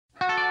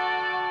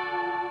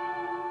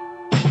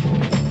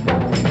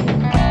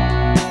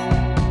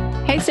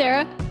Hey,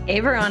 Sara. Hey,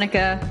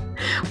 Veronica.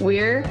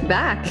 We're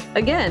back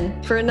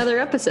again for another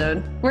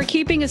episode. We're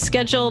keeping a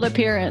scheduled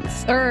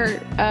appearance. Or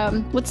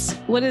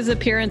what is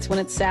appearance when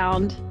it's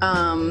sound?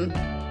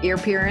 Ear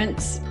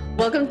appearance.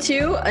 Welcome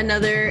to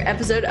another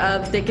episode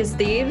of Thick as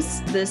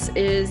Thieves. This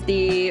is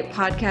the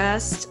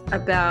podcast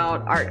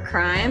about art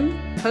crime,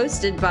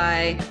 hosted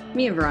by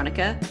me and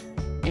Veronica.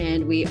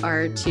 And we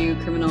are two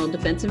criminal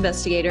defense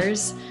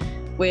investigators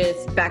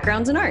with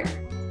backgrounds in art.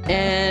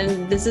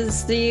 And this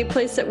is the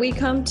place that we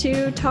come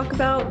to talk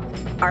about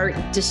art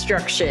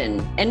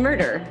destruction and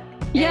murder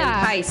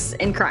and heists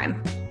and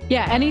crime.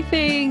 Yeah,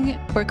 anything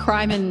where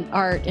crime and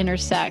art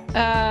intersect.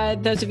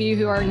 Those of you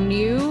who are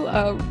new,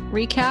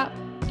 recap,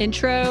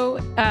 intro.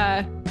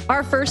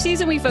 Our first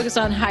season, we focused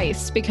on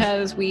heists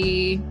because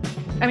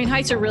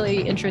heists are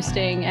really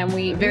interesting, and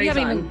we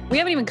haven't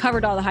even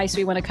covered all the heists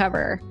we want to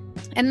cover.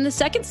 And in the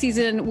second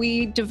season,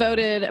 we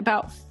devoted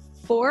about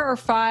 4 or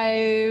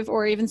 5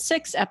 or even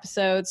 6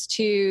 episodes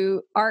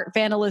to art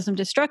vandalism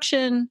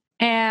destruction.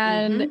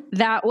 And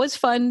that was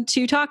fun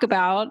to talk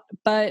about,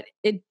 but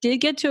it did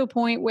get to a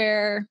point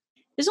where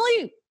there's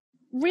only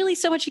really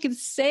so much you can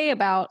say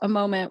about a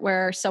moment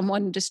where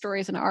someone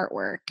destroys an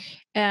artwork.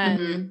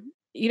 And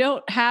you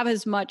don't have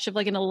as much of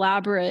like an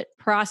elaborate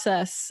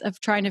process of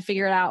trying to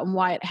figure it out and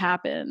why it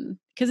happened.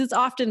 Because it's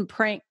often a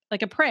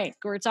prank,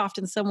 or it's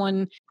often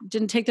someone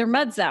didn't take their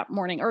meds that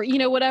morning, or,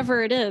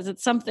 whatever it is,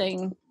 it's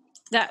something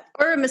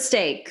or a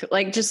mistake,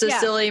 like just a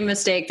silly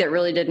mistake that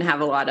really didn't have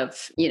a lot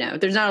of,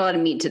 there's not a lot of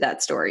meat to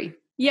that story.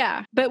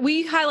 Yeah, but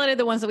we highlighted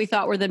the ones that we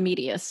thought were the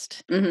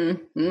meatiest.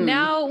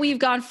 Now we've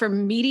gone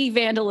from meaty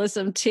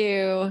vandalism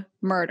to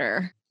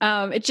murder.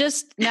 It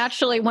just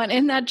naturally went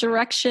in that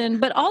direction,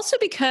 but also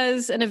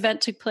because an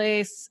event took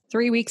place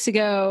 3 weeks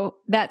ago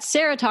that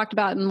Sara talked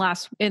about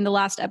in the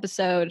last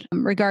episode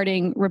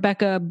regarding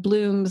Rebecca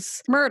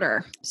Bloom's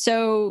murder.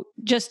 So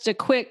just a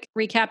quick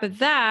recap of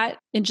that.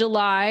 In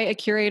July,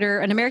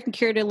 an American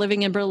curator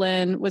living in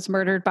Berlin, was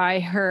murdered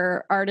by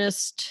her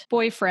artist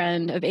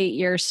boyfriend of 8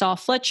 years, Saul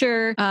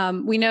Fletcher.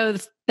 We know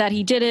that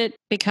he did it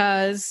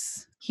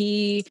because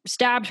he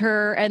stabbed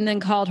her and then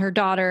called her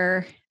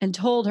daughter and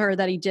told her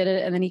that he did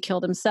it, and then he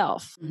killed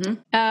himself.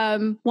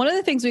 One of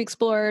the things we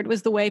explored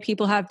was the way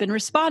people have been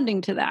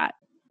responding to that.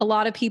 A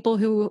lot of people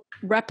who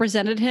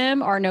represented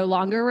him are no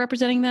longer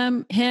representing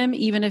him,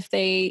 even if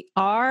they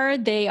are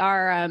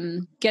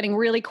getting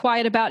really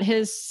quiet about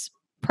his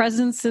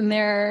presence in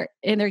their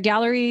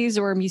galleries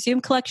or museum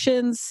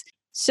collections.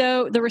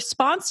 So the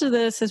response to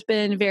this has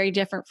been very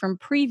different from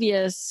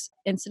previous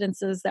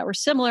incidences that were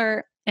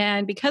similar.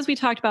 And because we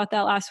talked about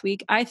that last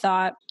week, I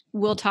thought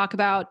we'll talk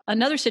about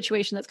another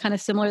situation that's kind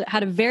of similar that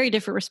had a very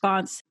different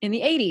response in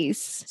the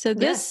 80s. So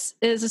this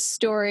is a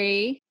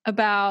story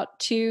about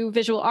 2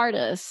 visual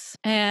artists,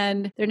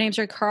 and their names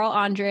are Carl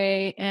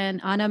Andre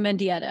and Anna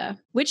Mendieta.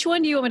 Which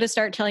one do you want me to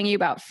start telling you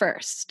about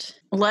first?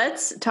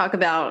 Let's talk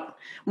about,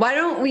 why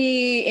don't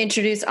we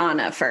introduce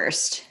Anna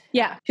first?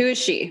 Yeah. Who is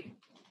she?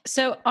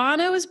 So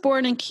Anna was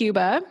born in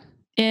Cuba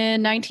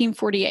in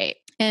 1948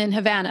 in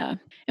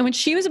Havana. And when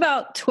she was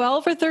about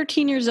 12 or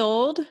 13 years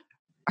old,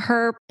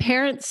 her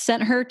parents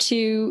sent her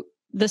to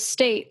the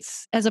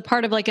States as a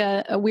part of like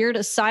a weird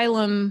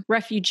asylum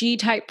refugee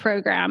type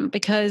program,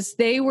 because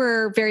they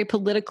were very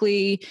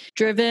politically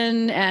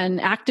driven and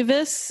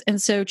activists.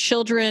 And so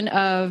children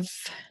of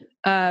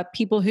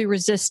people who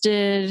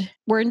resisted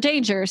were in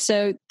danger.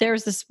 So there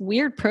was this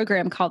weird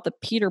program called the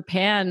Peter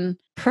Pan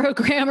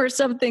program or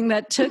something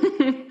that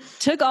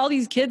took all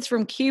these kids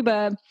from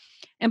Cuba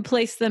and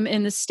placed them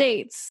in the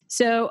States.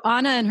 So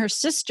Anna and her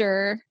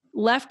sister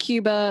left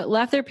Cuba,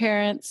 left their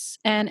parents,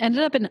 and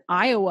ended up in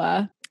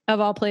Iowa, of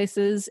all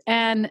places.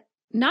 And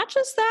not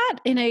just that,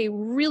 in a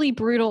really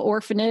brutal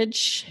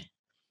orphanage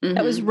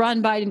that was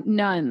run by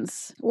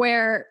nuns,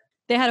 where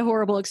they had a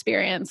horrible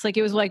experience. Like,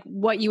 it was like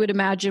what you would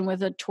imagine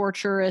with a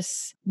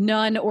torturous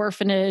nun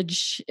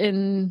orphanage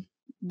in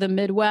the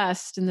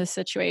Midwest in this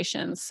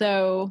situation.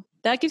 So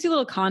that gives you a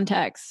little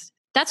context.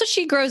 That's what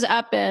she grows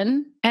up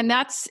in, and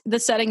that's the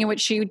setting in which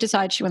she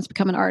decides she wants to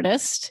become an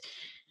artist.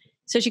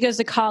 So she goes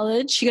to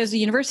college, she goes to the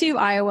University of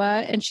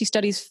Iowa, and she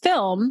studies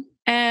film.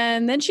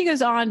 And then she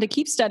goes on to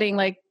keep studying,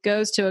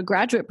 goes to a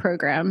graduate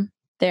program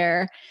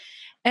there,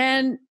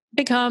 and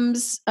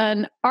becomes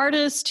an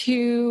artist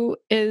who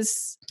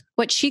is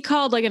what she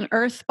called an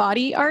earth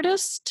body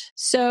artist.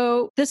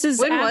 So this is...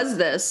 When was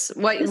this?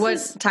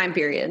 What time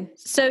period?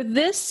 So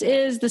this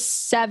is the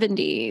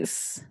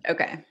 70s.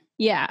 Okay.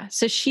 Yeah.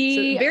 So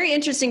very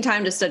interesting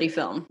time to study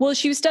film. Well,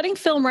 she was studying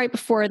film right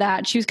before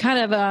that. She was kind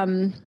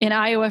of in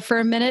Iowa for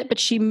a minute, but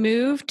she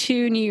moved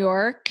to New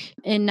York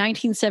in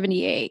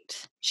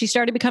 1978. She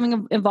started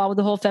becoming involved with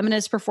the whole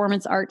feminist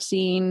performance art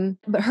scene.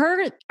 But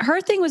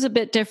her thing was a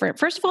bit different.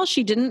 First of all,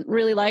 she didn't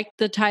really like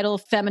the title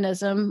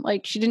feminism.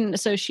 Like, she didn't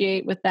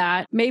associate with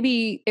that.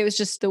 Maybe it was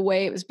just the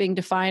way it was being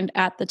defined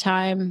at the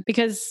time,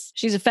 because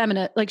she's a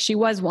feminist, like she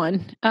was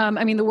one.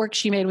 I mean, the work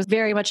she made was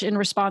very much in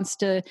response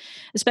to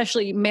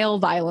especially male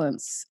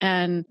violence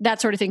and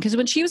that sort of thing. Because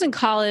when she was in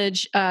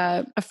college,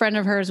 a friend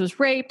of hers was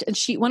raped, and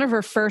one of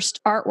her first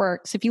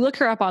artworks, if you look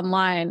her up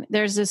online,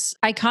 there's this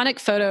iconic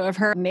photo of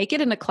her naked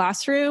in a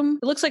classroom.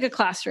 It looks like a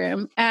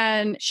classroom,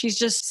 and she's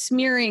just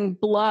smearing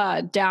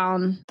blood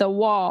down the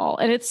wall.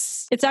 And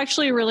it's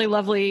actually a really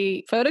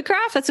lovely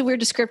photograph. That's a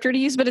weird descriptor to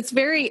use, but it's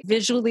very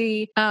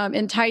visually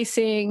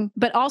enticing.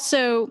 But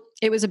also,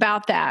 it was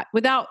about that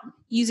without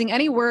using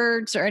any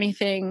words or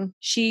anything.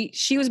 She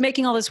was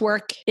making all this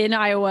work in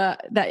Iowa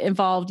that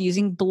involved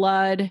using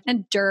blood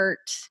and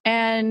dirt.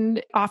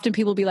 And often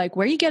people be like,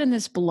 where are you getting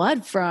this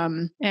blood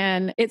from?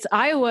 And it's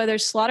Iowa.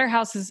 There's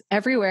slaughterhouses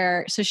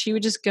everywhere. So she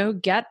would just go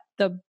get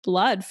the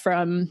blood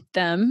from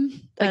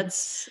them.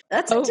 That's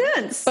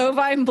intense.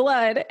 Bovine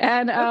blood.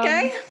 And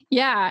okay.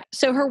 Yeah.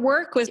 So her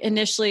work was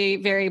initially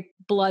very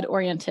blood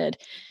oriented.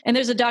 And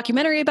there's a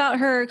documentary about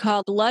her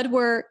called Blood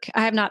Work.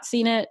 I have not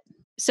seen it.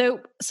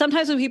 So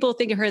sometimes when people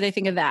think of her, they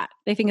think of that.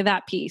 They think of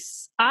that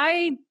piece.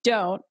 I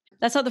don't.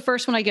 That's not the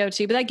first one I go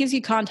to, but that gives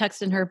you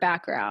context in her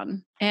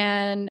background.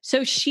 And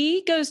so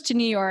she goes to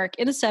New York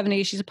in the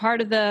 70s. She's a part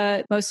of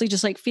the mostly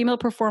just like female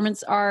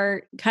performance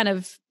art kind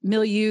of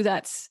milieu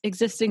that's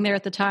existing there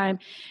at the time.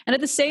 And at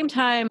the same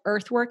time,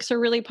 earthworks are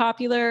really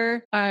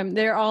popular.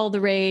 They're all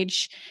the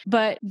rage.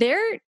 But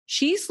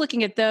she's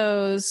looking at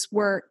those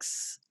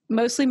works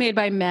mostly made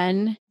by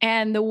men.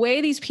 And the way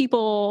these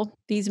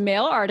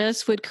male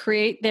artists would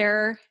create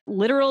their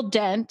literal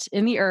dent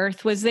in the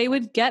earth was they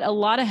would get a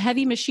lot of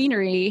heavy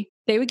machinery.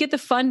 They would get the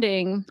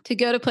funding to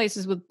go to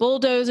places with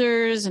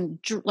bulldozers and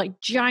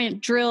like giant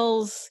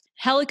drills,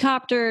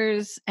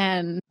 helicopters,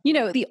 and,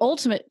 the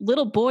ultimate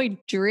little boy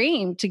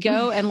dream to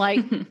go and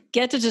like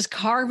get to just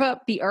carve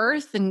up the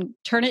earth and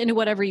turn it into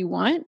whatever you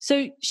want.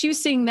 So she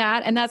was seeing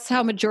that, and that's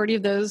how majority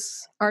of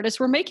those artists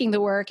were making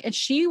the work. And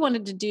she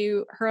wanted to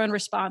do her own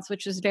response,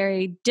 which was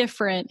very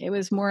different. It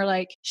was more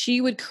like she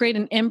would create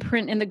an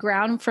imprint in the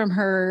ground from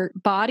her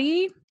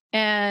body.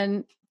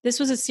 And this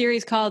was a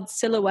series called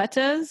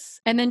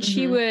Silhouettes. And then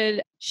she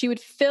would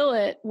fill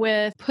it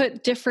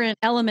put different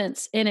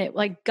elements in it,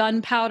 like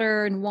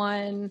gunpowder in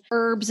one,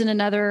 herbs in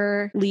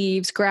another,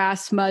 leaves,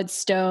 grass, mud,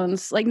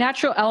 stones, like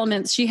natural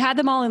elements. She had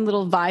them all in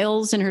little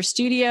vials in her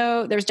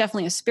studio. There's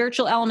definitely a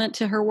spiritual element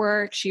to her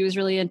work. She was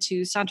really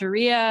into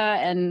Santeria.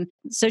 And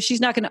so she's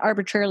not going to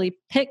arbitrarily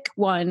pick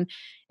one.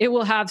 It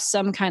will have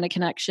some kind of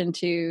connection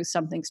to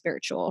something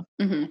spiritual.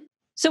 Mm-hmm.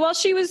 So while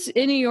she was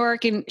in New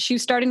York and she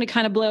was starting to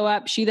kind of blow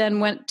up, she then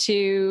went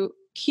to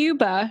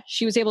Cuba.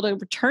 She was able to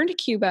return to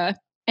Cuba,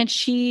 and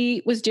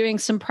she was doing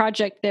some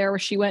project there where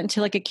she went into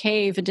like a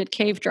cave and did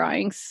cave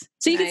drawings.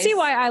 So you can see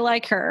why I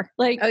like her.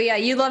 Like, oh yeah,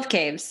 you love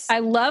caves. I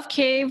love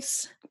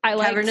caves. I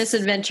like cavernous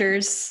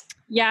adventures.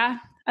 Yeah,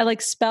 I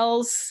like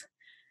spells.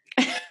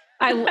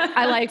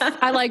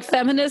 I like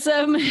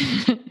feminism.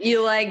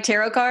 You like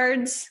tarot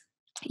cards?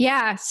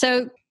 Yeah.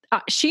 So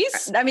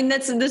this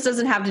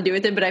doesn't have to do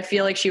with it, but I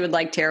feel like she would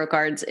like tarot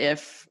cards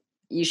if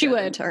you showed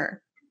them to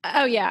her.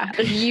 Oh yeah.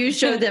 If you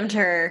showed them to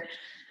her,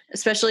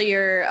 especially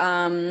your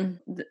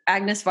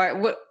Agnes Varda.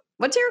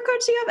 What tarot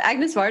cards do you have?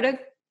 Agnes Varda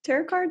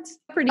tarot cards?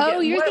 Pretty good. Oh,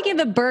 you're thinking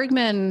of the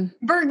Bergman.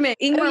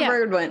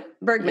 Ingmar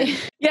Bergman.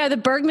 Yeah, the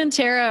Bergman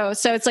tarot.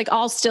 So it's like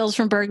all stills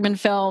from Bergman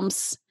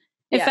films.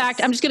 In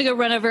fact, I'm just going to go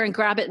run over and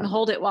grab it and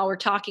hold it while we're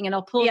talking, and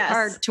I'll pull a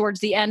card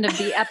towards the end of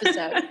the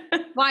episode.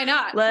 Why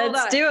not?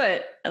 Let's do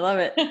it. I love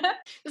it.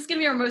 This is going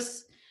to be our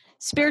most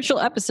spiritual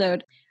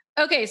episode.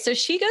 Okay, so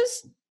she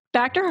goes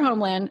back to her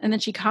homeland, and then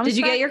she comes Did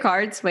you get your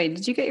cards? Wait,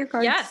 did you get your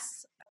cards?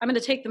 Yes. I'm going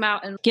to take them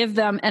out and give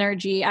them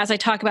energy as I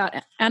talk about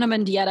Anna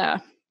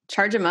Mendieta.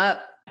 Charge them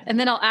up. And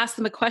then I'll ask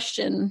them a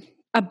question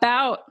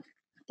about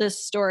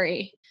this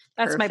story.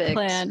 That's my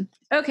plan.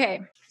 Okay,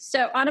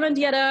 so Anna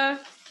Mendieta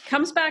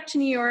comes back to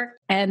New York,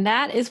 and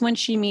that is when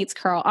she meets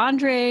Carl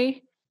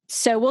Andre.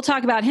 So we'll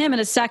talk about him in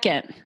a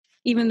second,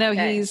 even though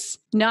he's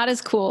not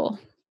as cool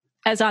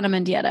as Anna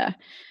Mendieta.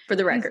 For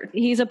the record.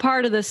 He's a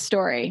part of this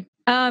story.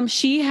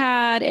 She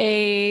had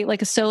a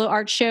solo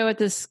art show at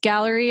this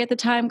gallery at the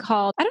time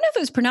called, I don't know if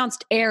it was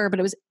pronounced AIR, but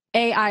it was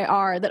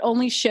AIR, that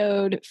only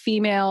showed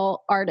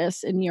female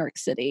artists in New York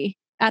City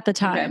at the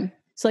time. Okay.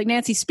 So like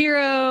Nancy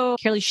Spiro,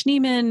 Carly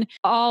Schneeman,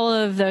 all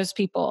of those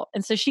people.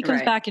 And so she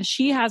comes back and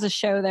she has a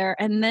show there,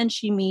 and then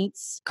she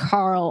meets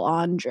Carl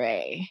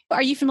Andre.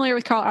 Are you familiar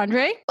with Carl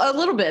Andre? A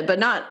little bit, but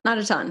not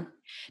a ton.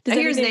 I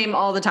hear his name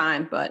all the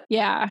time, but...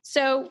 Yeah.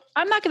 So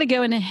I'm not going to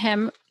go into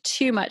him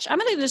too much. I'm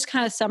going to just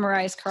kind of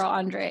summarize Carl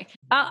Andre.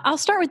 I'll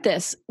start with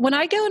this. When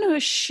I go into a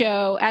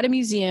show at a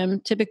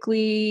museum,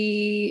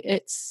 typically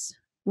it's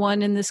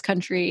one in this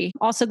country.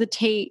 Also, the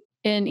Tate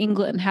in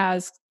England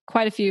has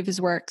quite a few of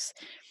his works.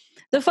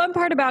 The fun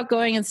part about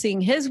going and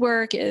seeing his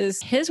work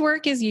is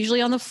usually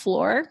on the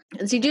floor.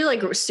 Does he do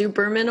like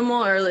super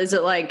minimal, or is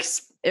it like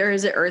Or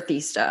is it earthy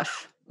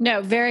stuff?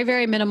 No, very,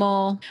 very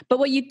minimal. But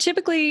what you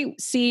typically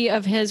see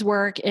of his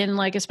work in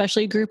like,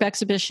 especially group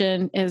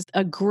exhibition, is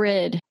a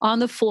grid on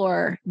the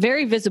floor,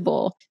 very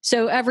visible.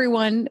 So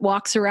everyone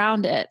walks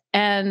around it.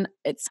 And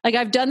it's like,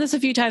 I've done this a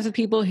few times with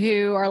people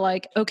who are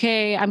like,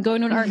 okay, I'm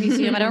going to an art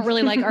museum. I don't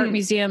really like art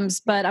museums,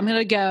 but I'm going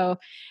to go.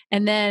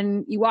 And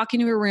then you walk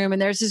into a room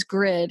and there's this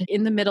grid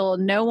in the middle.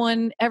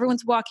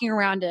 Everyone's walking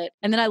around it.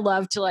 And then I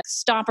love to like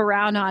stomp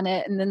around on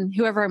it. And then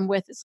whoever I'm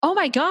with is, oh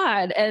my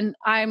God. And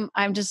I'm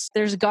just,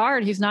 there's a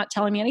guard who's not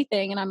telling me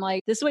anything. And I'm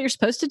like, this is what you're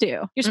supposed to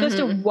do. You're supposed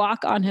to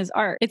walk on his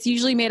art. It's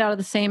usually made out of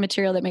the same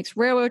material that makes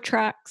railroad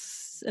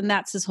tracks. And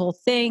that's his whole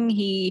thing.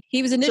 He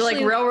was initially... So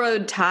like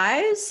railroad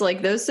ties,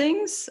 like those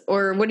things?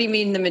 Or what do you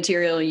mean the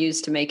material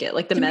used to make it?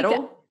 Like the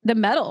metal? The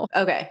metal.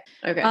 Okay.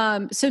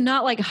 So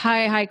not like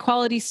high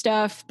quality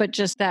stuff, but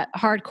just that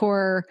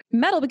hardcore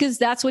metal, because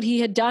that's what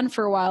he had done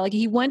for a while. Like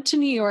he went to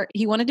New York.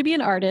 He wanted to be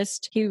an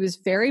artist. He was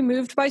very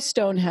moved by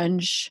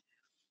Stonehenge.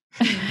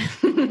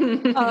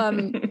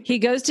 He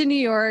goes to New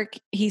York.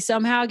 He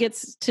somehow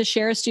gets to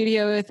share a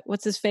studio with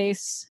what's his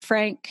face?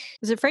 Frank.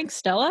 Is it Frank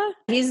Stella?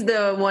 He's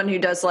the one who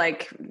does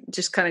like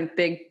just kind of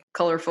big,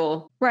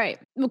 colorful. Right.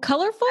 Well,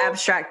 colorful?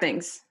 Abstract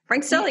things.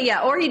 Frank Stella,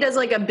 yeah. Or he does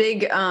like a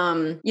big,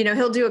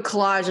 he'll do a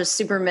collage, a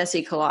super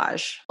messy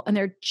collage. And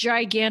they're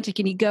gigantic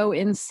and you go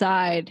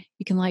inside,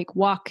 you can like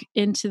walk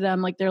into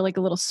them like they're like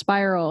a little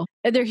spiral.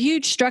 And they're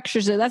huge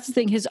structures. That's the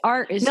thing. His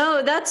art is No,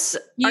 huge.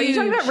 Are you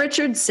talking about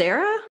Richard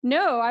Sara?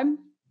 No, I'm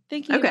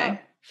thinking about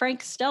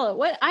Frank Stella.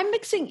 What? I'm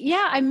mixing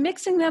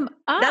them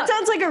up. That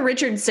sounds like a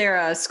Richard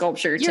Sara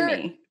sculpture to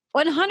me.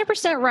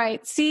 100%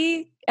 right.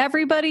 See,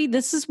 everybody,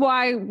 this is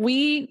why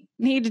we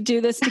need to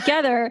do this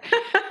together.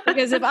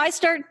 Because if I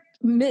start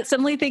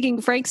suddenly thinking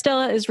Frank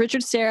Stella is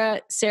Richard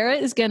Sara, Sara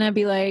is going to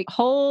be like,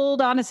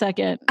 hold on a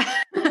second.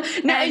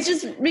 No, it's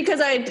just because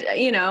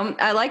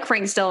I like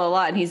Frank Stella a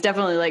lot. And he's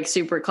definitely like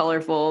super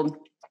colorful.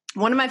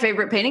 One of my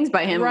favorite paintings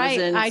by him was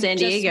in San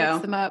Diego. I just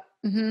mixed them up.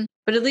 Mm-hmm.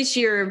 But at least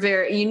you have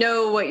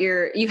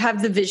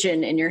the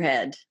vision in your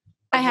head.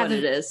 I have what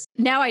it is.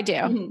 Now I do.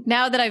 Mm-hmm.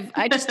 Now that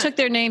I just took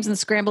their names and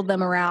scrambled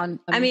them around.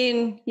 I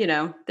mean,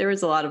 there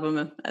was a lot of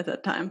them at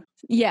that time.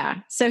 Yeah.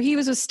 So he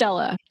was with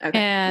Stella. Okay.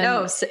 And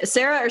no,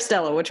 Sara or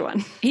Stella, which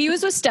one? He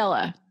was with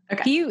Stella.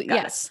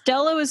 Okay.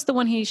 Stella was the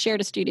one he shared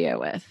a studio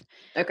with.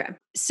 Okay.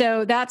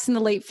 So that's in the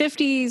late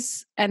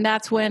 50s. And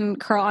that's when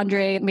Carl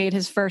Andre made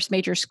his first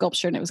major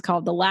sculpture, and it was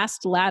called The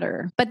Last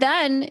Ladder. But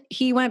then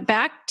he went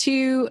back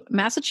to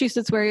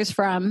Massachusetts, where he was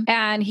from,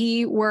 and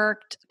he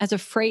worked as a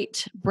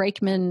freight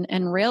brakeman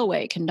and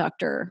railway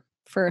conductor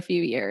for a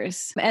few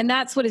years. And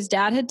that's what his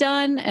dad had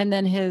done. And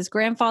then his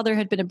grandfather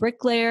had been a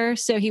bricklayer.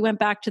 So he went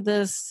back to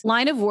this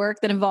line of work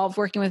that involved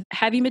working with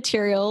heavy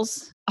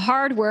materials,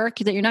 hard work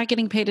that you're not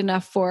getting paid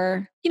enough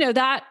for.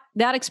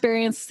 That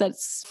experience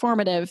that's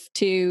formative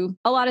to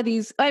a lot of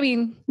these,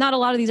 not a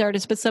lot of these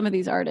artists, but some of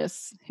these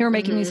artists who are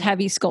making these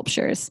heavy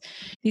sculptures,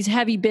 these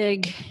heavy,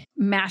 big,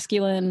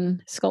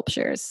 masculine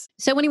sculptures.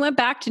 So when he went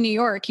back to New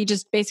York, he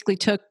just basically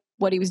took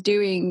what he was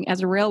doing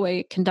as a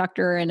railway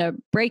conductor and a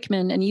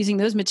brakeman and using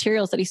those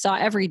materials that he saw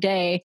every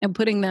day and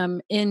putting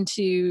them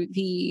into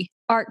the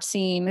art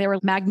scene. There were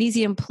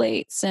magnesium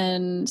plates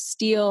and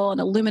steel and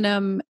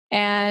aluminum,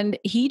 and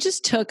he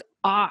just took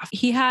off.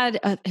 He had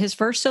his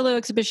first solo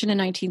exhibition in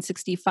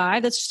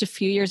 1965. That's just a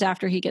few years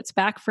after he gets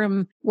back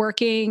from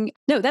working.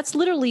 No, that's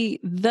literally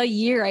the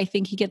year I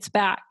think he gets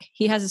back.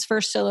 He has his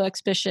first solo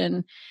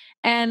exhibition.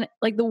 And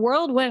like the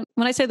world went,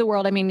 when I say the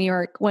world, I mean New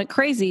York, went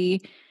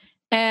crazy.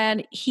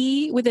 And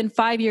he, within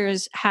 5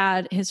 years,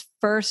 had his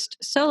first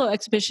solo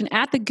exhibition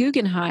at the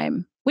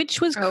Guggenheim,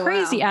 which was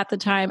crazy at the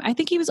time. I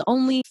think he was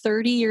only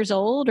 30 years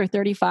old or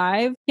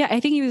 35. Yeah, I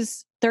think he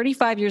was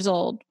 35 years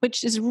old,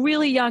 which is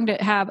really young to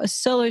have a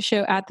solo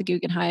show at the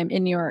Guggenheim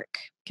in New York,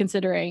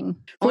 considering.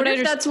 I wonder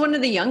if that's one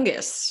of the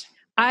youngest.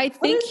 I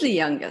think what is the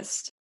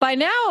youngest? By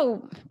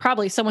now,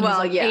 probably someone who's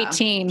like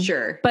 18.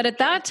 Sure. But at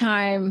that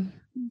time,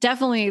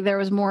 definitely there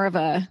was more of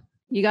a,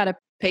 you got to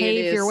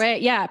pave your way.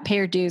 Yeah, pay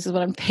your dues is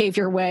what I'm pave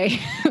your way.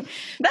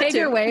 Pave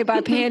your way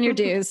by paying your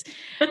dues.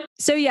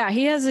 So yeah,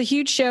 he has a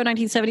huge show in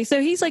 1970.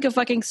 So he's like a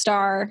fucking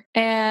star.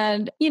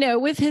 And,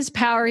 with his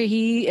power,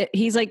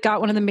 he's like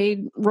got one of the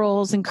main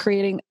roles in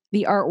creating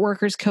the Art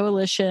Workers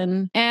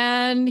Coalition.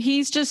 And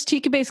he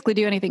could basically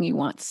do anything he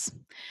wants.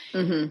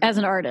 As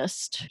an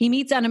artist. He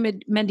meets Anna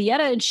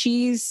Mendieta and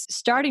she's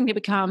starting to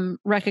become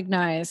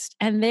recognized.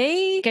 And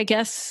I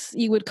guess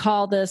you would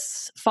call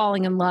this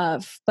falling in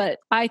love, but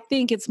I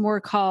think it's more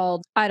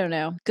called, I don't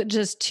know,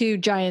 just two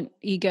giant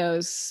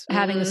egos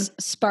having a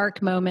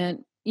spark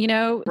moment,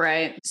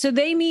 Right. So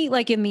they meet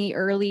like in the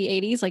early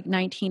 80s, like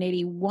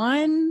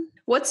 1981.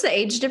 What's the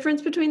age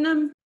difference between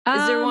them?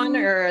 Is there one,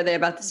 or are they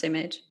about the same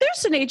age?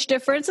 There's an age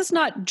difference. It's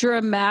not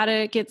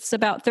dramatic. It's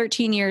about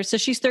 13 years. So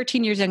she's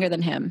 13 years younger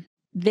than him.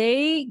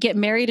 They get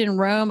married in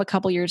Rome a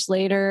couple years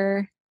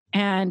later.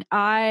 And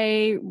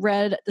I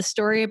read the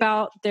story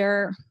about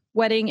their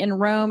wedding in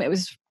Rome.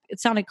 It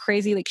sounded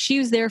crazy. Like she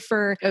was there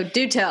for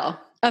do tell.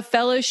 A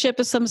fellowship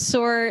of some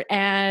sort.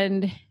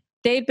 And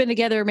they'd been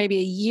together maybe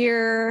a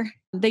year.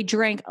 They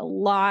drank a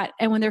lot.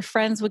 And when their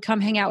friends would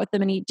come hang out with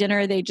them and eat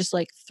dinner, they just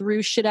like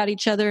threw shit at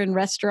each other in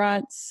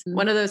restaurants.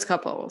 One of those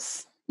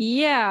couples.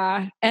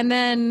 Yeah. And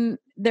then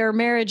their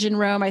marriage in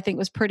Rome, I think,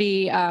 was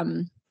pretty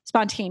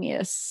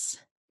spontaneous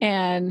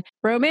and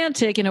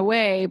romantic in a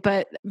way,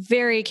 but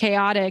very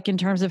chaotic in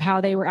terms of how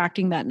they were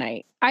acting that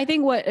night. I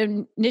think what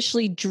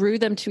initially drew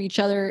them to each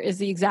other is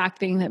the exact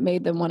thing that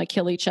made them want to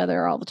kill each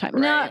other all the time.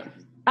 Right.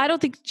 I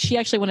don't think she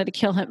actually wanted to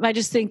kill him. I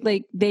just think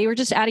like they were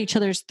just at each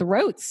other's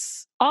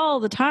throats all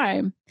the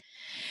time.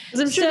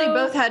 Because I'm sure they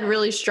both had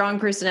really strong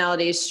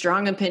personalities,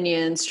 strong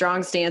opinions,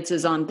 strong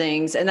stances on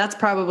things. And that's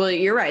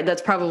probably, you're right,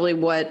 that's probably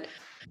what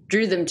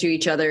drew them to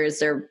each other, is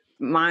their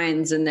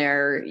minds and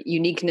their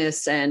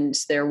uniqueness, and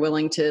they're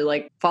willing to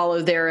like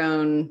follow their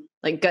own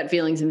like gut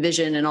feelings and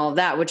vision and all of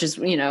that, which is,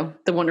 you know,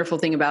 the wonderful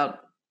thing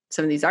about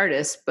some of these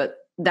artists. But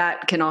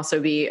that can also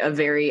be a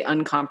very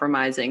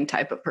uncompromising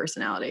type of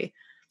personality.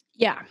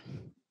 Yeah,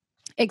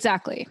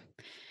 exactly.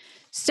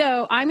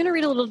 So I'm going to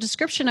read a little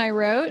description I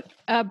wrote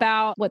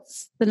about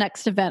what's the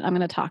next event I'm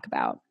going to talk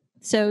about.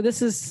 So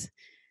this is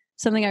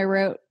something I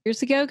wrote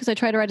years ago because I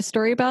tried to write a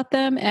story about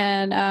them,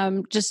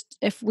 and just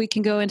if we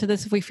can go into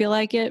this if we feel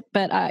like it.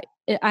 But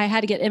I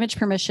had to get image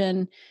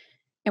permission,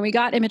 and we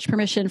got image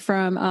permission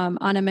from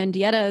Anna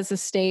Mendieta's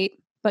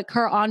estate, but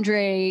Carl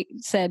Andre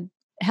said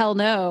hell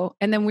no,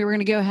 and then we were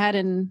going to go ahead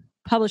and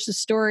publish the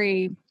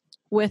story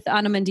with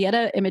Anna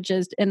Mendieta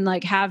images and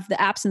like have the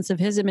absence of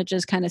his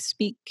images kind of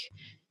speak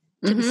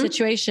to the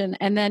situation.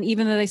 And then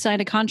even though they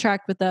signed a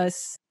contract with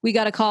us, we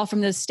got a call from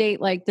the state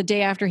like the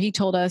day after he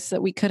told us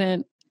that we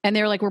couldn't. And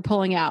they were like, we're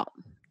pulling out.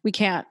 We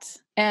can't.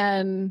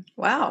 And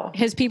wow,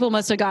 his people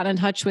must have gotten in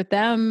touch with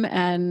them.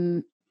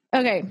 And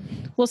okay,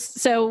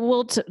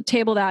 we'll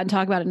table that and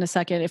talk about it in a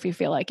second if you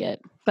feel like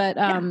it. But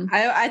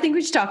I think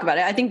we should talk about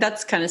it. I think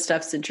that's kind of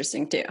stuff's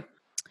interesting too.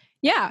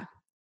 Yeah.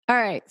 All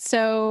right.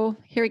 So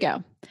here we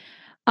go.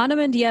 Anna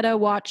Mendieta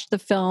watched the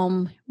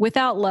film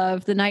Without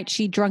Love the night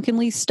she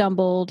drunkenly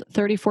stumbled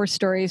 34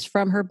 stories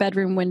from her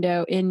bedroom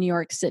window in New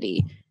York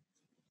City,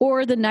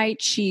 or the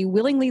night she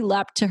willingly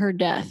leapt to her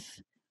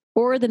death,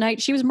 or the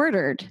night she was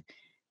murdered.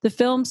 The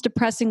film's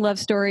depressing love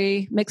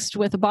story, mixed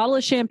with a bottle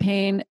of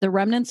champagne, the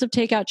remnants of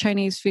takeout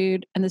Chinese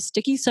food, and the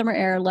sticky summer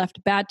air left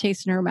a bad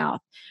taste in her mouth.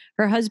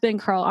 Her husband,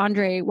 Carl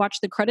Andre,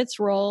 watched the credits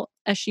roll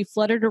as she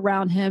fluttered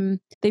around him.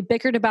 They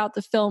bickered about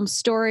the film's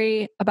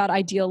story, about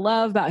ideal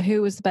love, about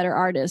who was the better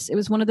artist. It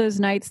was one of those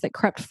nights that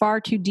crept far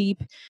too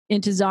deep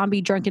into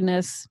zombie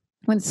drunkenness,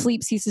 when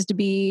sleep ceases to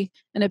be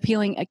an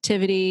appealing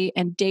activity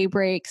and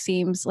daybreak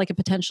seems like a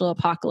potential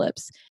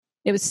apocalypse.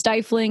 It was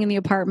stifling in the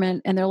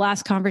apartment, and their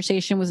last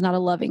conversation was not a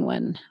loving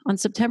one. On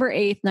September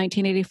 8th,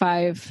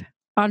 1985,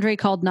 Andre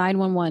called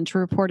 911 to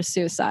report a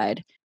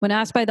suicide. When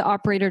asked by the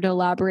operator to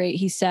elaborate,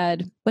 he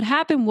said, "What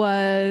happened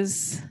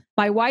was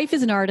my wife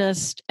is an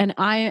artist and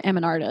I am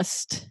an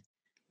artist.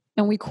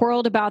 And we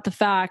quarreled about the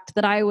fact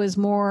that I was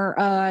more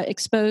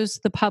exposed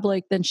to the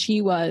public than she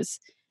was.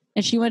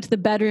 And she went to the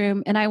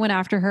bedroom and I went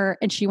after her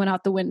and she went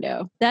out the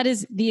window." That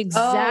is the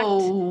exact...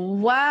 Oh,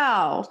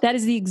 wow. That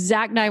is the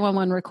exact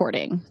 911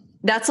 recording.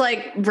 That's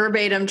like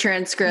verbatim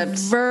transcript.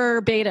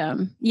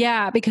 Verbatim.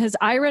 Yeah, because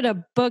I read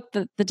a book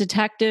that the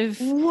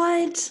detective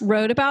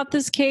wrote about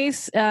this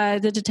case.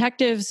 The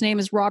detective's name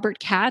is Robert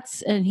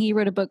Katz, and he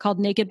wrote a book called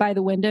Naked by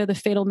the Window, The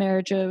Fatal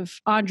Marriage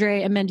of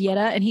Andre and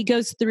Mendieta. And he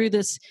goes through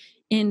this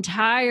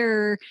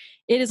entire...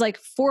 It is like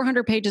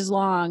 400 pages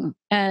long.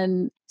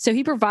 And so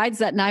he provides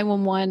that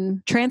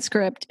 911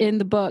 transcript in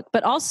the book,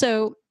 but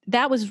also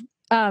that was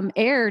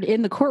aired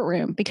in the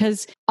courtroom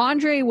because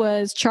Andre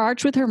was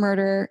charged with her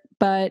murder,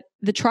 but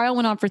the trial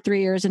went on for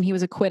 3 years and he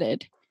was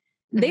acquitted.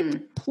 They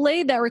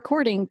played that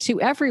recording to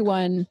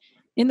everyone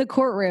in the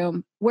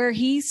courtroom where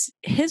his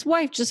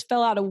wife just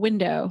fell out a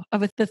window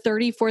of the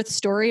 34th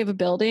story of a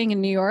building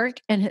in New York.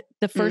 And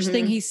the first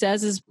thing he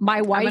says is,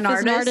 "My wife is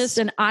an artist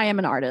and I am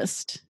an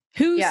artist."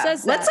 Who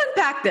says that? Let's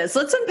unpack this.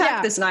 Let's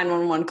unpack this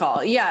 911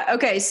 call. Yeah.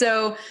 Okay.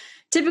 So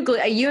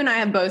typically you and I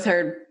have both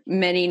heard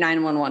many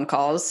 911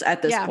 calls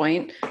at this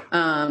point.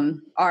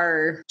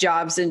 Our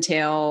jobs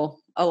entail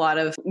a lot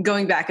of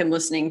going back and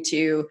listening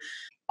to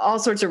all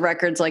sorts of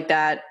records like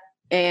that.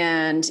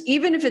 And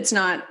even if it's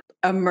not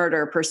a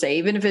murder per se,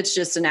 even if it's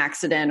just an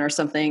accident or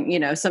something, you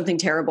know, something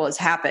terrible has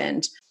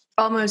happened,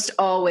 almost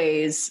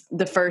always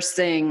the first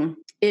thing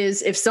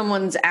is if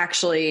someone's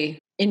actually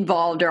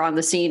involved or on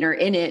the scene or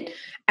in it,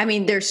 I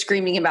mean, they're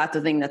screaming about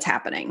the thing that's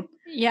happening.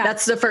 Yeah.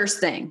 That's the first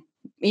thing.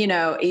 You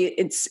know,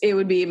 it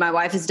would be, "My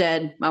wife is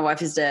dead. My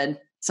wife is dead."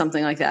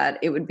 Something like that.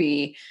 It would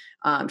be,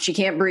 "She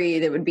can't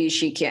breathe." It would be,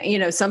 "She can't," you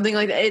know, something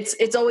like that.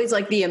 It's always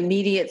like the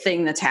immediate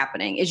thing that's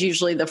happening is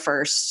usually the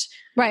first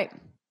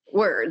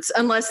words,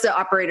 unless the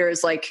operator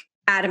is like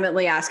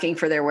adamantly asking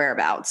for their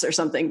whereabouts or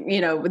something, you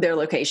know, their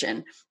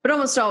location. But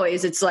almost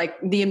always it's like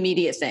the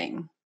immediate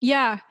thing.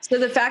 Yeah. So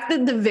the fact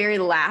that the very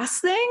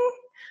last thing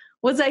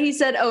was that he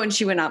said, "Oh, and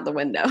she went out the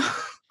window."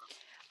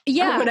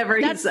 Yeah, or whatever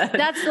he said.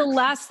 That's the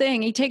last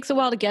thing. He takes a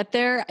while to get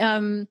there.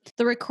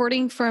 The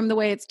recording, from the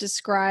way it's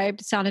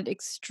described, sounded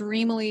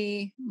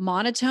extremely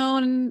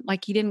monotone,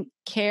 like he didn't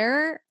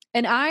care.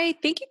 And I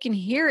think you can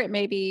hear it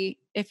maybe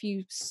if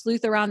you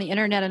sleuth around the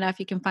internet enough,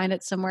 you can find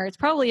it somewhere. It's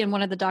probably in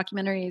one of the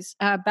documentaries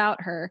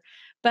about her.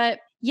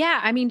 But yeah,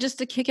 I mean, just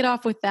to kick it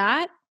off with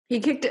that. He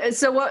kicked it.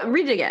 So what?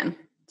 Read it again.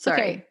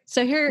 Sorry. Okay,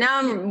 so here. Now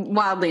I'm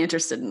wildly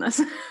interested in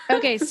this.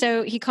 Okay,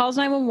 so he calls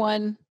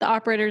 911. The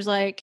operator's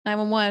like,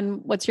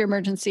 911, what's your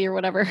emergency or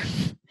whatever?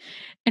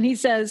 And he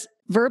says,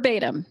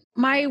 verbatim,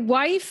 my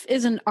wife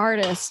is an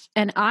artist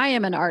and I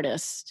am an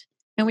artist.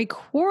 And we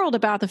quarreled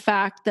about the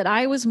fact that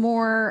I was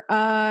more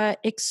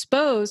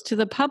exposed to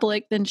the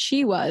public than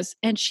she was.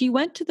 And she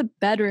went to the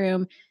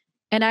bedroom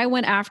and I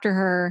went after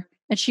her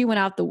and she went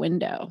out the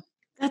window.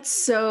 That's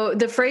so,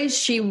 the phrase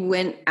she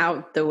went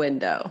out the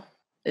window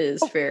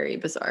is very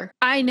bizarre.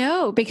 I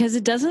know, because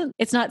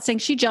it's not saying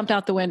she jumped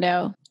out the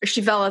window. Or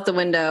she fell out the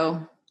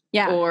window.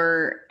 Yeah.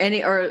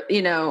 It's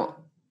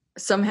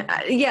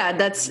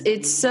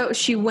so,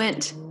 she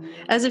went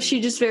as if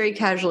she just very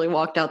casually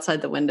walked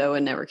outside the window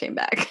and never came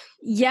back.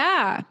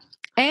 Yeah.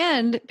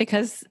 And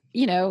because,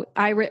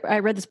 I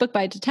read this book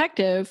by a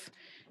detective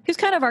who's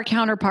kind of our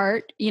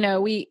counterpart.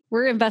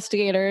 We're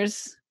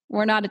investigators.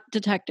 We're not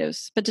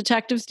detectives, but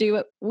detectives do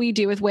what we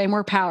do with way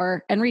more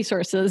power and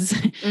resources.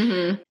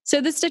 Mm-hmm.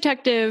 So this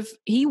detective,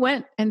 he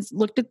went and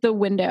looked at the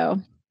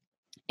window.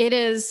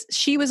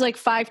 She was like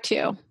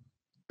 5'2".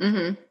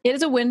 Mm-hmm. It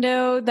is a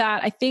window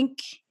that I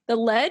think the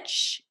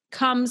ledge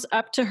comes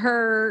up to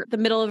the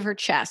middle of her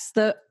chest,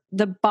 the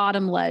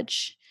bottom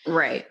ledge.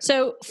 Right.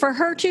 So for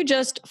her to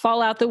just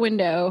fall out the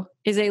window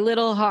is a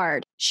little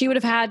hard. She would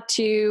have had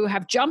to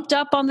have jumped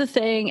up on the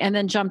thing and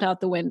then jumped out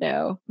the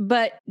window.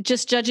 But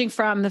just judging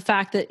from the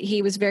fact that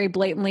he was very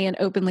blatantly and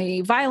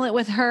openly violent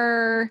with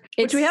her.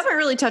 Which we haven't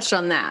really touched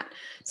on that.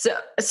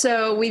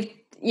 So we've,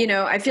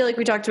 I feel like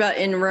we talked about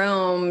in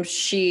Rome,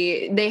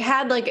 they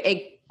had like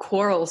a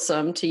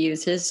quarrelsome, to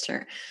use his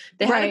term.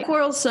 They had a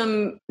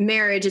quarrelsome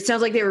marriage. It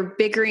sounds like they were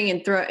bickering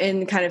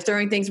and kind of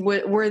throwing things.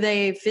 Were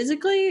they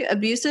physically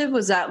abusive?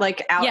 Was that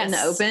like out in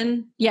the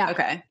open? Yeah.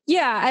 Okay.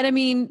 Yeah. And I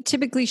mean,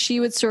 typically she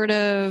would sort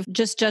of,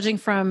 just judging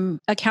from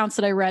accounts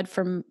that I read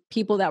from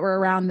people that were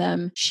around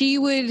them, she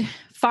would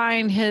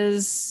find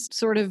his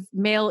sort of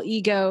male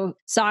ego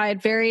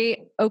side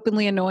very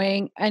openly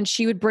annoying, and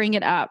she would bring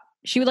it up.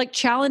 She would like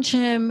challenge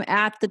him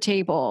at the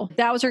table.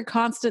 That was her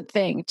constant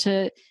thing,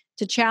 to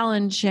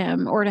challenge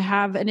him or to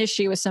have an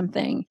issue with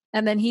something.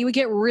 And then he would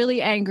get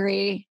really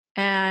angry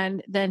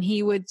and then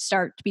he would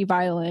start to be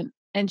violent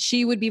and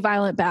she would be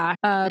violent back.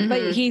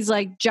 But he's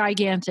like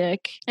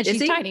gigantic and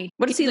she's tiny.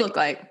 What does he look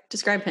like?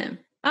 Describe him.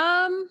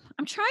 I'm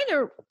trying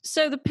to,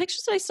 so the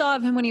pictures I saw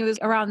of him when he was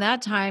around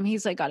that time,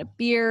 he's like got a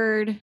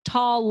beard,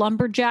 tall,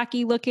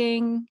 lumberjacky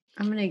looking.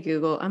 I'm going to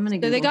Google.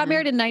 So they got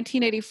married in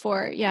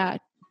 1984. Yeah.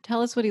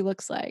 Tell us what he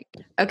looks like.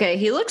 Okay.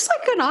 He looks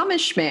like an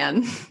Amish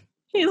man.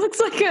 He looks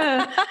like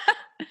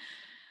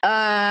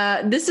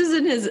this is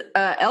in his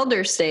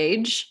elder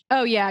stage.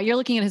 Oh, yeah. You're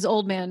looking at his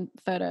old man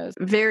photos.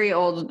 Very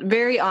old,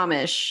 very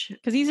Amish.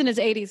 Because he's in his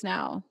 80s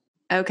now.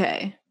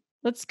 Okay.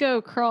 Let's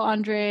go Carl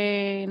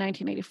Andre,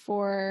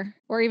 1984.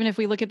 Or even if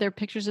we look at their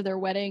pictures of their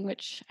wedding,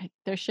 which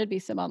there should be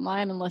some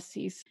online unless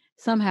he's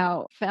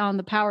somehow found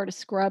the power to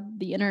scrub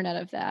the internet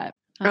of that.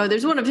 Oh,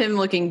 there's one of him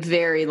looking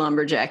very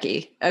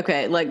lumberjacky.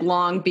 Okay. Like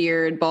long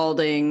beard,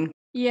 balding.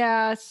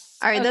 Yes.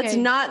 All right. Okay. That's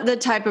not the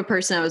type of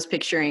person I was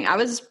picturing. I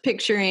was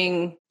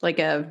picturing like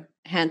a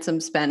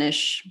handsome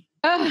Spanish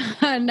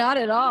not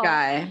at all.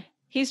 Guy.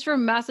 He's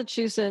from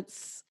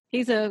Massachusetts.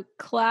 He's a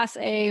class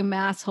A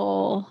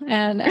masshole.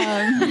 And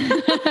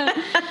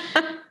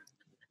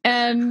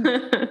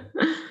and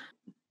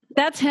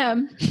that's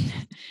him.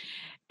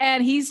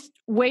 And he's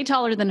way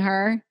taller than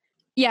her.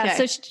 Yeah,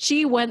 okay. So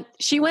she went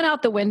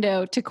out the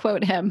window, to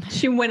quote him.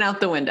 She went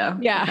out the window.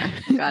 Yeah.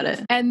 Okay, got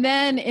it. And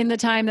then in the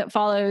time that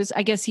follows,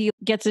 I guess he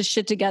gets his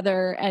shit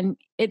together and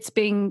it's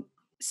being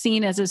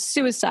seen as a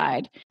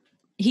suicide.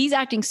 He's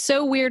acting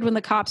so weird when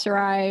the cops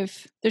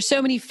arrive. There's so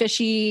many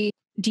fishy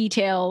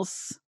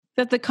details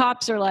that the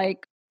cops are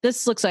like,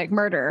 this looks like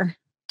murder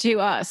to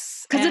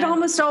us. Because it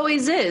almost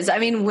always is. I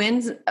mean,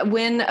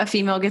 when a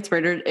female gets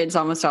murdered, it's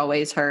almost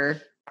always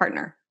her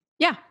partner.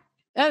 Yeah.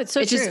 Oh, it's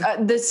so true.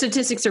 Just, the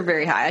statistics are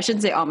very high. I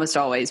shouldn't say almost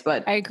always,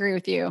 but I agree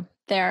with you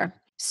there.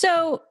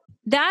 So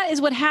that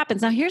is what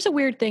happens. Now, here's a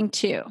weird thing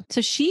too.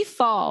 So she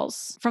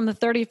falls from the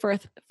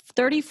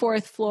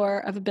 34th floor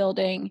of a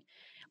building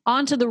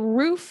onto the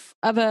roof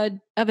of a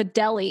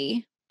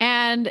deli.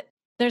 And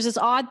there's this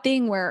odd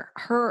thing where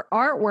her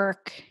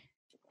artwork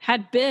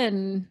had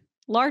been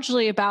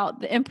largely about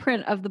the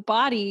imprint of the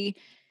body.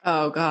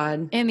 Oh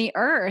God. In the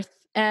earth.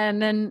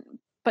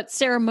 But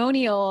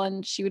ceremonial,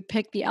 and she would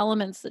pick the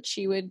elements that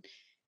she would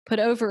put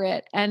over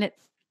it. And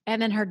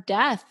then her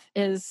death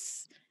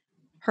is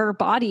her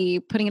body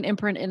putting an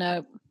imprint in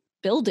a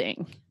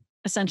building,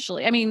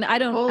 essentially. I mean, I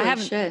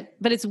haven't, shit.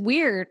 But it's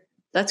weird.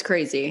 That's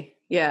crazy.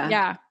 Yeah.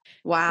 Yeah.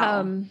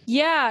 Wow.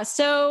 Yeah.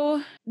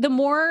 So the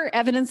more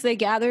evidence they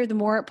gather, the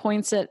more it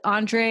points at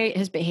Andre.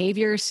 His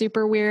behavior is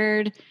super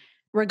weird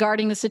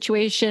regarding the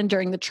situation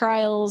during the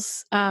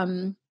trials.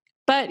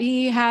 But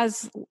he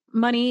has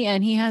money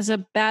and he has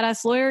a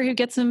badass lawyer who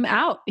gets him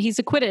out. He's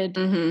acquitted.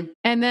 Mm-hmm.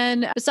 And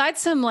then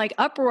besides some like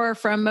uproar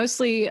from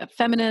mostly a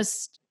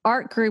feminist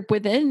art group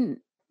within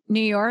New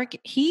York,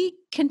 he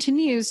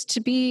continues to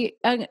be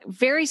a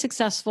very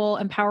successful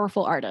and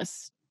powerful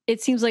artist.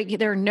 It seems like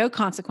there are no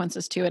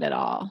consequences to it at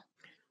all.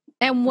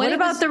 And what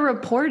about the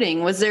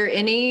reporting? Was there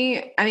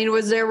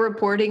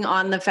reporting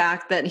on the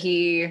fact that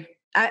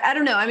I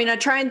don't know. I mean, I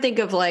try and think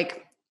of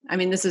like, I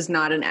mean, this is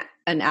not an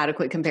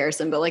adequate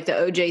comparison, but like the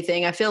OJ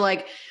thing, I feel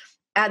like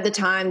at the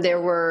time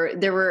there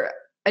were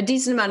a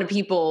decent amount of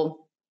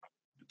people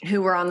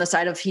who were on the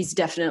side of he's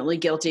definitely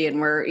guilty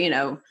and were,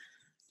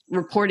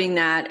 reporting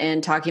that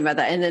and talking about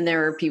that. And then there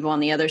were people on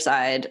the other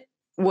side.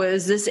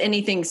 Was this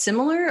anything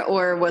similar,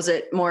 or was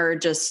it more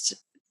just...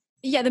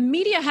 Yeah, the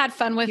media had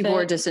fun with it. People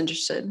were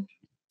disinterested.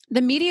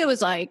 The media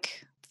was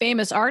like,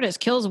 famous artist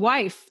kills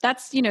wife.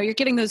 That's, you're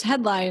getting those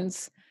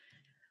headlines.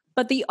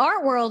 But the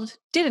art world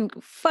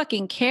didn't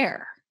fucking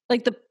care.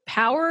 Like the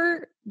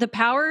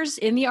powers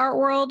in the art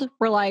world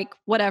were like,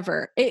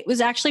 whatever. It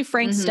was actually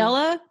Frank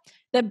Stella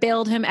that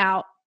bailed him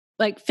out,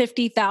 like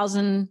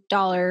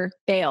 $50,000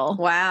 bail.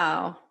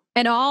 Wow.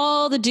 And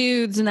all the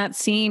dudes in that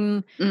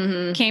scene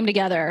came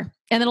together.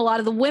 And then a lot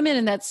of the women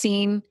in that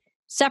scene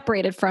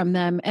separated from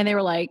them, and they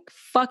were like,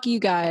 fuck you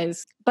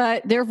guys.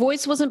 But their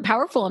voice wasn't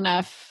powerful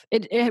enough.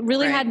 It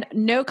really had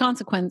no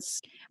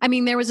consequence. I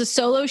mean, there was a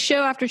solo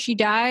show after she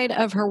died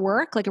of her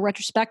work, like a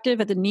retrospective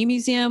at the New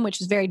Museum, which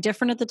was very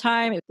different at the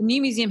time. The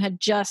New Museum had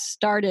just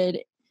started.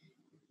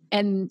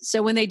 And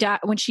so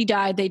when she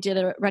died, they did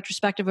a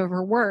retrospective of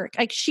her work.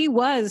 Like, she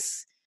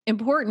was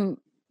important,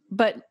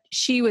 but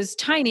she was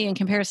tiny in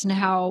comparison to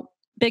how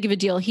big of a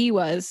deal he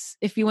was.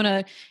 If you want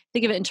to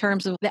think of it in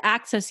terms of the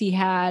access he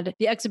had,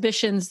 the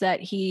exhibitions that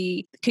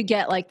he could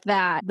get like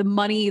that, the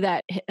money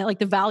that, like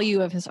the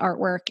value of his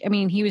artwork. I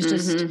mean, he was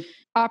just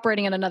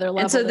operating at another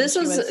level. And so this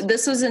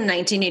was in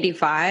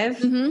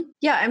 1985.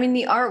 Yeah. I mean,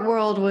 the art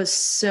world was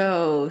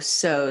so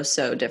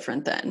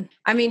different then.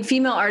 I mean,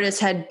 female artists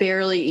had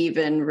barely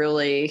even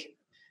really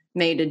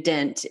made a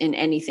dent in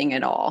anything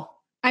at all.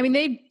 I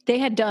mean, they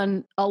had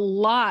done a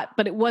lot,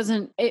 but it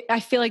wasn't, I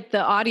feel like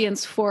the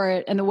audience for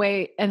it and the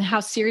way and how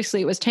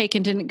seriously it was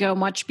taken didn't go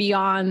much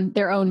beyond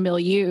their own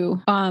milieu.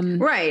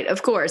 Right.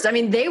 Of course. I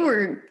mean, they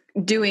were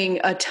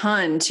doing a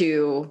ton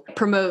to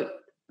promote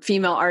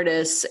female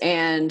artists,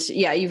 and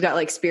yeah, you've got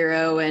like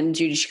Spiro and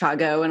Judy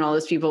Chicago and all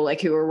those people like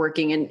who were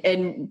working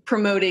and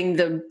promoting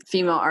the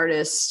female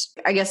artists.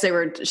 I guess they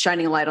were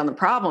shining a light on the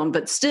problem,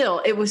 but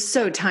still it was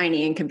so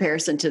tiny in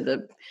comparison to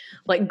the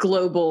like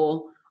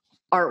global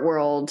art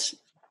world.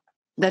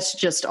 It's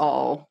just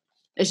all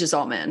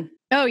men.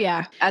 Oh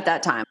yeah. At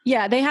that time.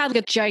 Yeah. They had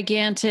like a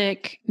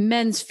gigantic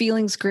men's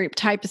feelings group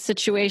type of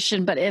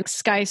situation, but in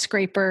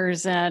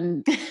skyscrapers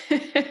and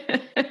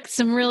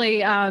some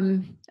really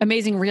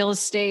amazing real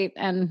estate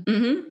and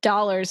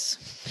dollars.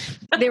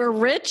 They were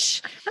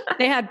rich.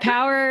 They had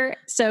power.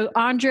 So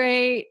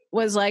Andre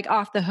was like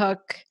off the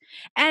hook.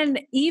 And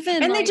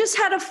they just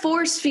had a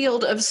force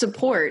field of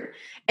support.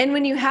 And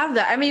when you have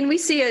that, I mean, we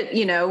see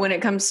it, when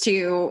it comes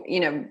to,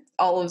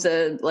 all of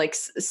the like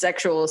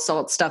sexual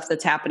assault stuff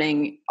that's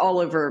happening all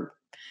over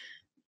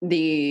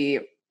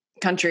the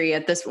country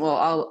at this,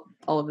 all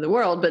over the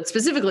world, but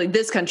specifically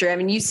this country. I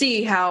mean, you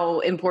see how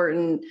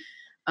important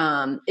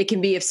it can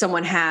be if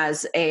someone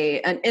has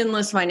an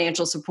endless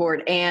financial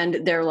support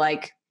and they're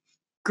like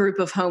group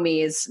of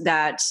homies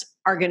that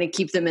are going to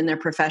keep them in their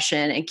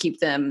profession and keep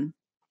them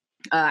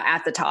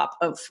at the top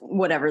of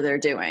whatever they're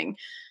doing.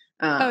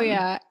 Oh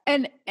yeah.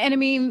 And I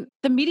mean,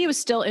 the media was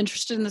still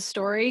interested in the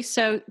story.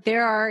 So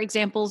there are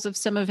examples of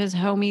some of his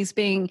homies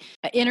being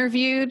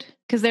interviewed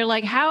because they're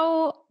like,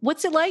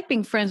 what's it like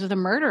being friends with a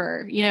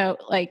murderer?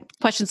 Like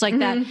questions like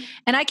that.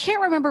 And I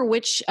can't remember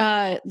which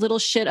little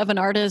shit of an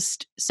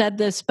artist said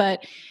this,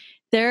 but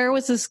there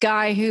was this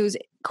guy who's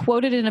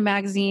quoted in a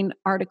magazine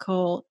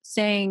article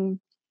saying,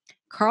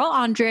 Carl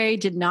Andre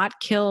did not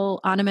kill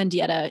Anna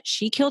Mendieta.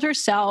 She killed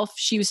herself.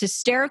 She was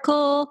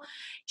hysterical.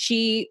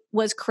 She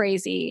was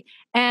crazy.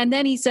 And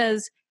then he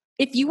says,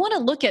 if you want to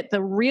look at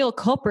the real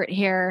culprit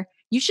here,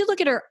 you should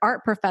look at her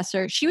art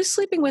professor. She was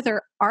sleeping with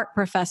her art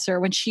professor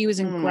when she was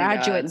in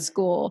graduate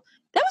school.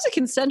 That was a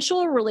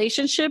consensual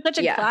relationship. Such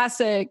a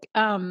classic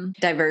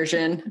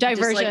diversion.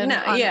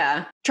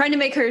 Yeah. Trying to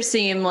make her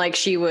seem like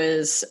she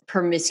was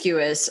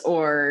promiscuous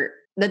or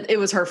that it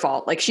was her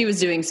fault. Like she was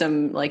doing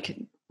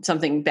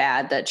something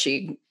bad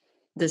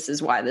this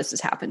is why this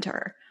has happened to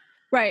her.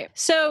 Right.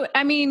 So,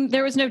 I mean,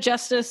 there was no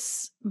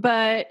justice,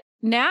 but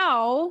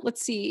now,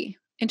 let's see,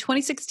 in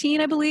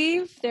 2016, I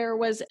believe, there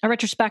was a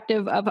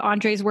retrospective of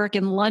Andre's work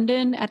in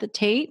London at the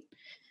Tate.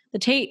 The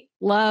Tate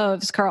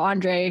loves Carl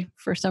Andre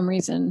for some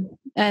reason,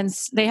 and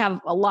they have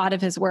a lot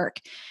of his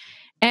work.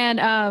 And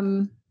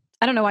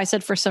I don't know why I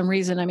said for some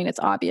reason. I mean, it's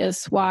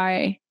obvious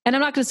why. And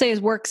I'm not going to say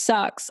his work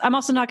sucks. I'm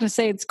also not going to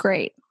say it's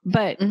great,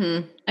 but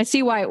I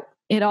see why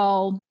it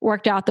all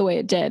worked out the way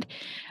it did.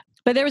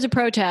 But there was a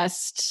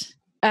protest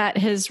at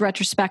his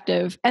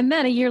retrospective. And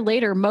then a year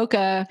later,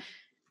 Mocha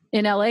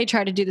in LA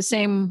tried to do the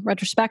same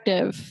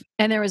retrospective.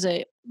 And there was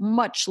a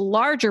much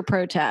larger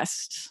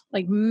protest,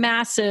 like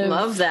massive.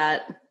 Love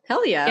that.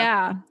 Hell yeah.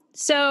 Yeah.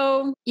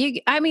 So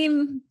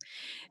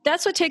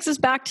that's what takes us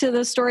back to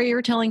the story you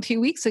were telling 2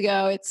 weeks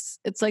ago. It's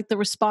like the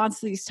response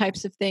to these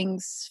types of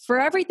things for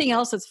everything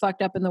else that's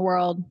fucked up in the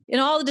world and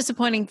all the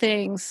disappointing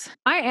things.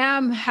 I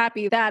am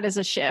happy that is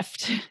a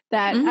shift.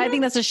 I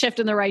think that's a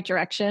shift in the right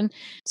direction.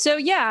 So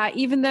yeah,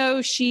 even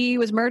though she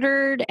was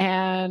murdered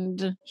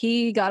and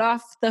he got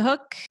off the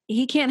hook,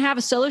 he can't have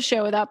a solo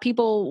show without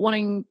people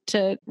wanting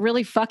to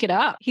really fuck it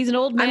up. He's an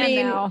old man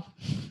now.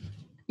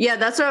 Yeah,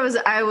 that's what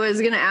I was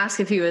going to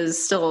ask if he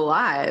was still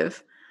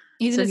alive.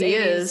 He's in his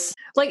 80s.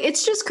 Like,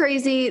 it's just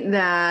crazy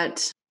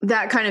that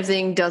that kind of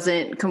thing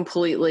doesn't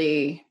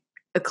completely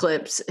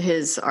eclipse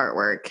his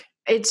artwork.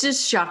 It's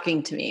just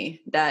shocking to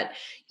me that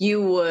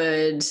you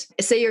would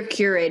say you're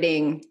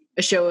curating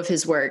a show of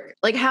his work,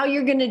 like how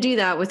you're going to do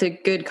that with a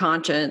good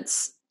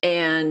conscience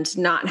and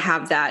not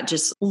have that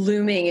just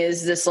looming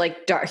as this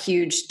like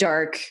huge,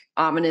 dark,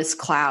 ominous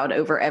cloud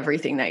over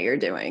everything that you're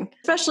doing,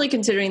 especially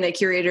considering that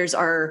curators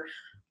are,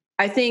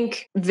 I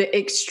think,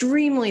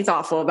 extremely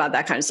thoughtful about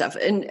that kind of stuff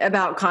and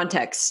about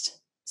context.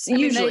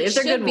 Usually, if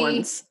they're good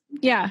ones.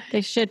 Yeah,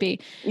 they should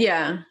be.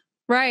 Yeah.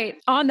 Right.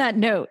 On that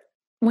note,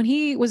 when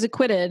he was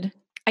acquitted,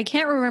 I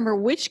can't remember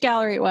which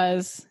gallery it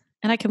was,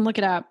 and I can look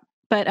it up,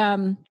 but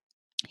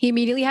he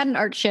immediately had an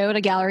art show at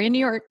a gallery in New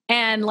York.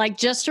 And like,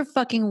 just to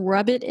fucking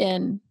rub it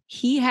in,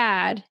 he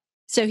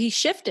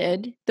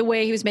shifted the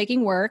way he was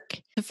making work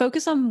to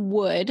focus on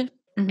wood.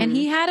 And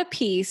he had a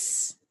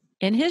piece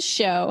in his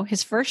show,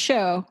 his first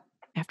show,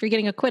 after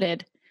getting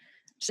acquitted,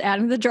 just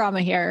adding the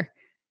drama here,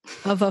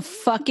 of a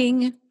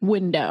fucking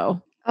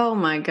window. Oh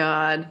my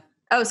God.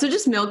 Oh, so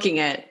just milking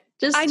it.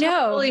 Just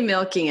totally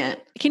milking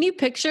it. Can you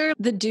picture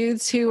the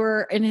dudes who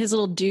were in his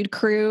little dude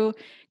crew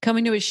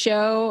coming to his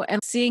show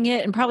and seeing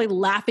it and probably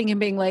laughing and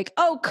being like,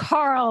 oh,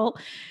 Carl,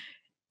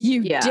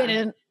 you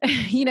didn't.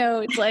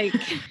 It's like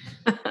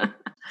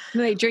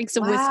they drink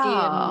some whiskey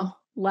and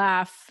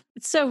laugh.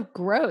 It's so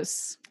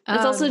gross.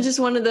 It's also just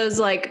one of those,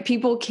 like,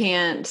 people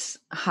can't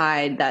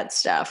hide that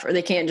stuff or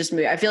they can't just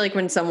move. I feel like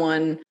when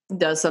someone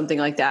does something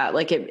like that,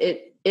 like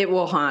it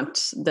will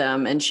haunt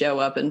them and show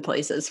up in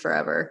places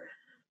forever.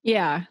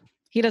 Yeah.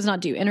 He does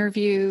not do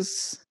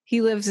interviews.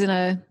 He lives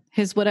in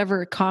his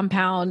whatever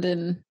compound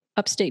in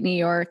upstate New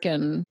York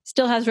and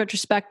still has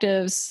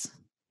retrospectives,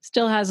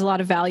 still has a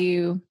lot of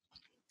value.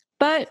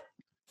 But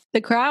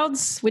the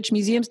crowds, which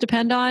museums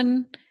depend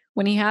on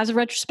when he has a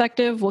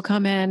retrospective, will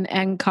come in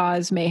and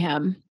cause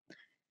mayhem.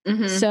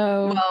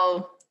 So,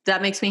 well,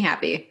 that makes me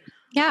happy.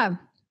 Yeah.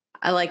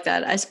 I like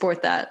that. I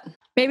support that.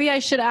 Maybe I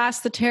should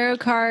ask the tarot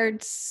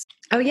cards.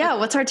 Oh yeah.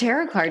 What's our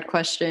tarot card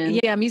question?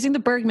 Yeah. I'm using the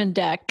Bergman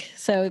deck.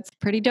 So it's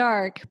pretty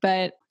dark,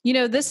 but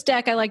this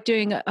deck, I like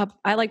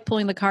I like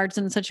pulling the cards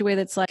in such a way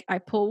that's like, I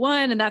pull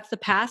one and that's the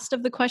past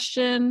of the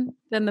question.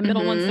 Then the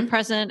middle one's the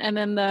present. And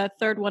then the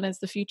third one is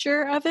the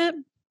future of it.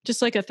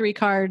 Just like a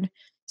 3-card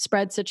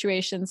spread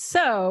situation.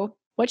 So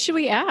what should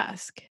we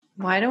ask?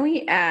 Why don't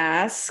we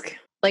ask,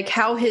 like,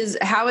 how is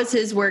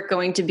his work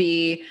going to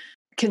be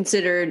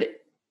considered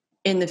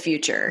in the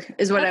future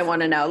is what I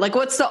want to know. Like,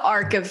 what's the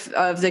arc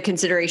of the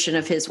consideration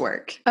of his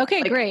work?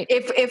 Okay, like, great.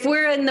 If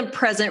we're in the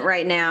present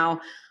right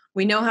now,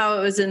 we know how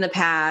it was in the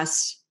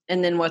past,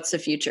 and then what's the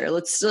future?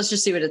 Let's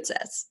just see what it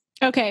says.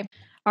 Okay.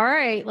 All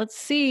right. Let's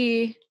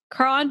see.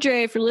 Carl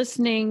Andre, if you're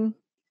listening,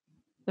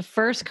 the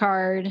first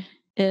card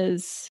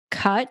is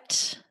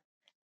cut,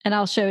 and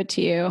I'll show it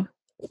to you.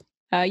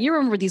 You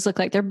remember what these look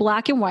like. They're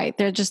black and white.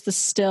 They're just the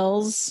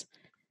stills.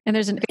 And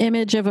there's an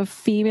image of a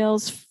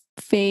female's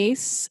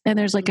face. And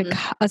there's like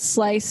a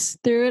slice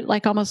through it,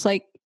 like almost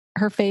like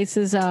her face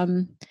is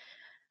on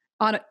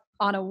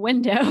a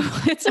window.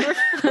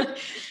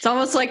 It's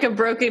almost like a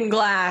broken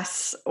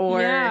glass,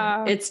 or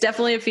it's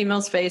definitely a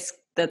female's face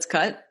that's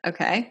cut.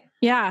 Okay.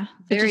 Yeah.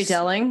 Very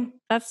telling.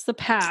 That's the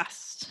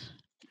past.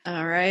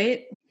 All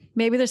right.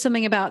 Maybe there's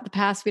something about the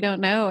past we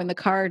don't know and the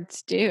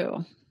cards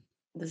do.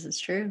 This is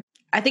true.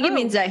 I think it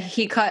means that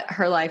he cut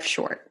her life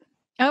short.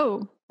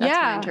 Oh, that's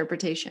my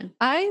interpretation.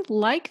 I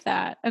like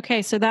that.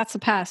 Okay, so that's the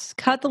past.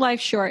 Cut the life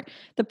short.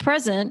 The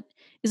present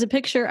is a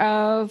picture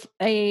of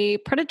a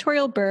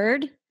predatory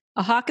bird,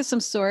 a hawk of some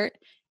sort.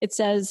 It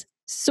says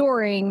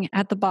soaring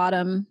at the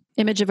bottom,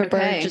 image of a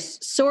bird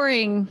just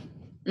soaring,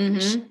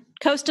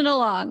 coasting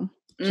along,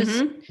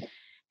 just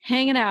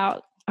hanging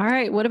out. All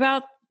right, what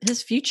about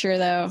his future,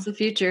 though? What's the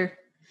future?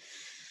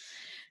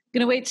 I'm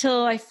going to wait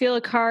till I feel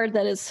a card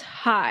that is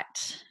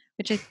hot.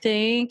 Which I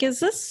think is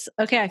this.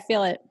 Okay, I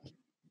feel it.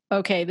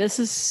 Okay, this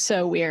is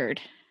so weird.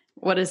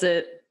 What is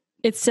it?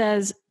 It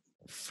says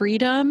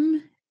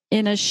freedom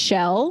in a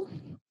shell.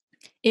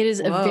 It is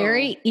a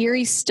very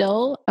eerie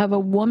still of a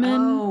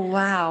woman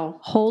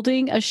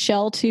holding a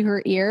shell to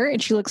her ear,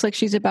 and she looks like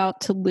she's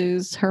about to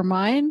lose her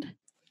mind.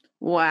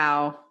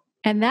 Wow.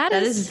 And that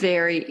is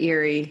very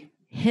eerie.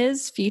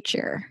 His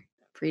future.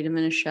 Freedom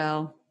in a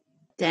shell.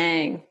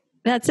 Dang.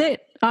 That's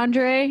it,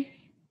 Andre.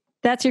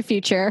 That's your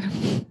future.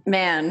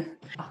 Man,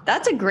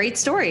 that's a great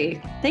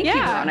story. Thank you,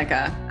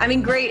 Veronica. I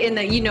mean, great in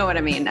that, you know what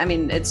I mean. I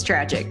mean, it's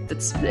tragic.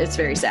 It's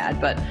very sad,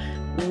 but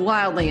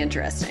wildly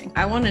interesting.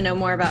 I want to know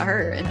more about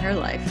her and her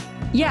life.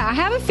 Yeah, I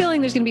have a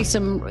feeling there are going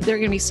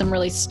to be some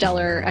really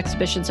stellar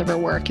exhibitions of her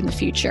work in the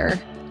future.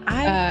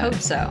 I hope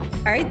so.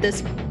 All right,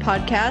 this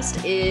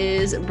podcast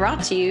is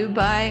brought to you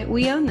by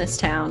We Own This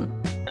Town.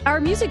 Our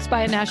music's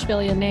by a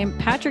Nashvilleian named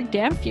Patrick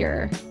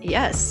Damphier.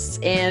 Yes,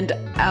 and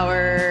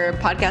our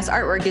podcast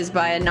artwork is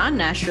by a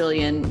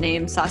non-Nashvilleian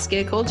named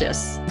Saskia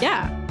Koljas.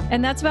 Yeah,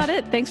 and that's about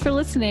it. Thanks for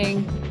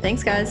listening.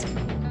 Thanks, guys.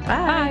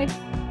 Bye.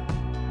 Bye.